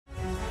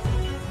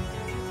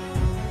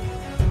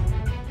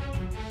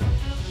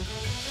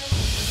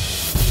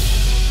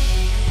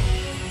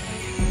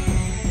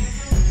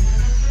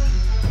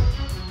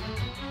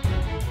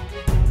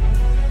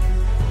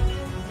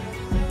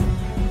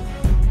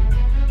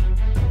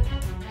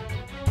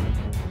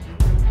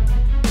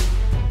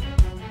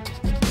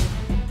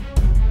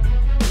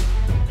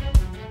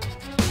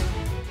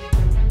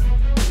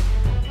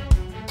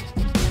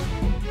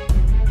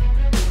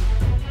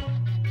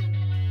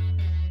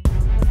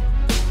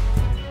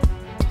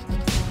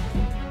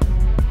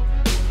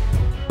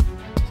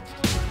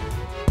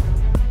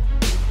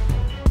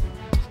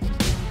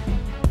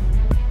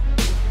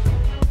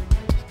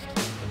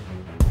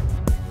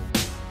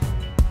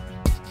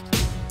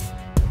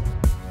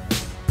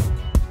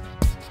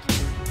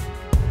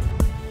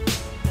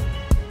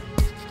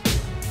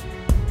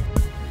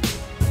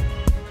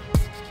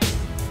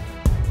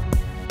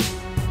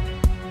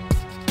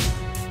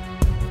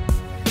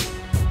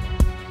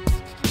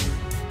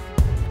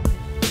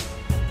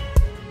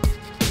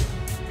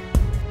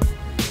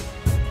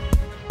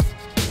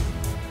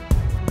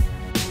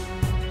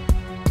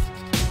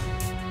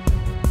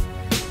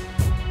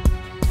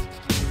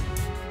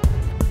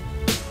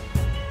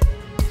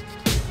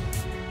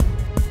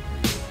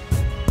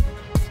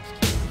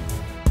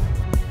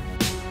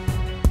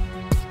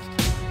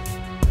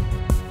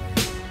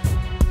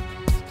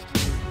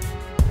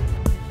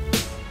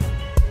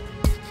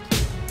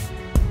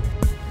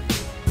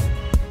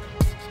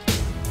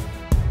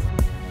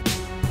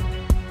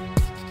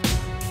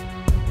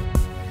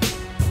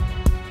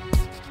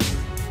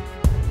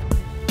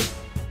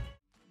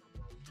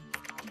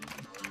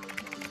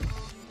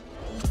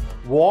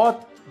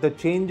what the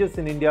changes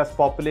in India's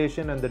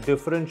population and the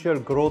differential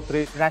growth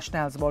rate.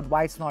 Rationales about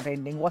why it's not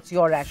ending. What's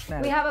your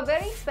rationale? We have a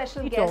very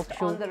special guest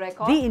on the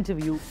record. The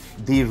interview.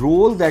 The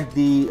role that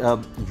the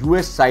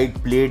US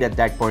side played at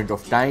that point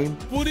of time.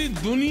 पूरी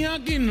दुनिया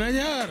की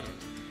नजर.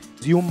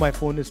 Assume my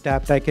phone is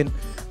tapped. I can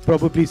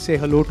probably say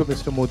hello to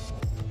Mr. Modi.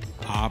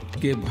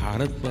 आपके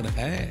भारत पर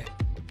है.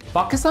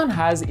 Pakistan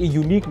has a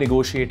unique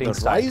negotiating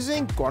style. The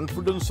rising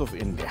confidence of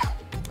India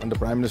under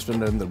Prime Minister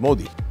Narendra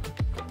Modi.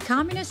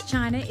 Communist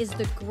China is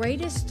the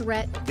greatest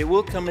threat. There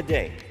will come a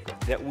day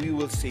that we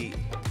will see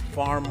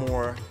far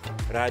more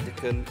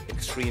radical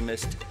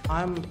extremist.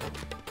 I'm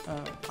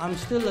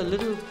still a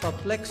little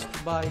perplexed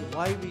by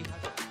why we.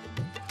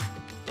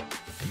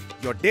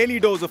 Your daily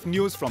dose of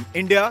news from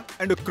India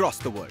and across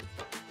the world.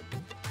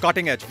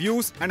 Cutting-edge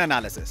views and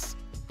analysis.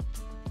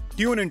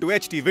 Tune into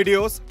HT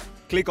videos.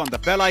 Click on the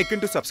bell icon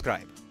to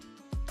subscribe.